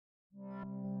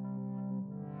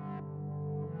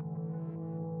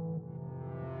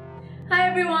Hi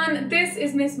everyone, this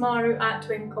is Miss Maru at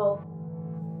Twinkl.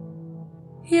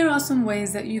 Here are some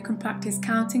ways that you can practice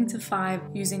counting to 5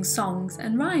 using songs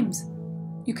and rhymes.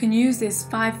 You can use this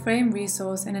 5-frame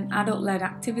resource in an adult-led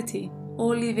activity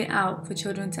or leave it out for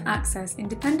children to access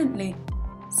independently.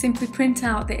 Simply print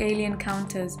out the alien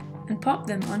counters and pop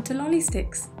them onto lolly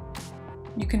sticks.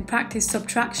 You can practice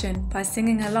subtraction by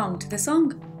singing along to the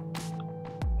song.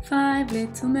 5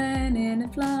 little men in a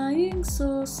flying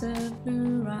saucer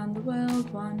flew around the world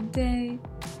one day.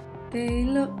 They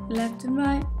looked left and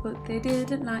right, but they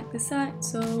didn't like the sight,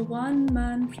 so one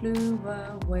man flew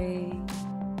away.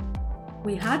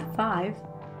 We had 5,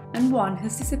 and 1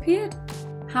 has disappeared.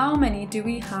 How many do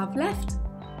we have left?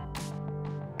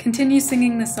 Continue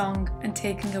singing the song and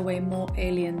taking away more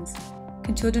aliens.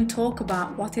 Can children talk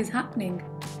about what is happening?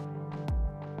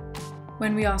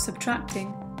 When we are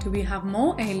subtracting, do we have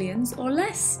more aliens or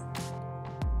less?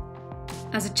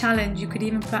 As a challenge, you could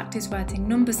even practice writing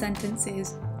number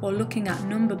sentences or looking at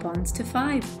number bonds to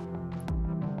 5.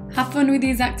 Have fun with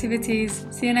these activities.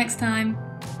 See you next time.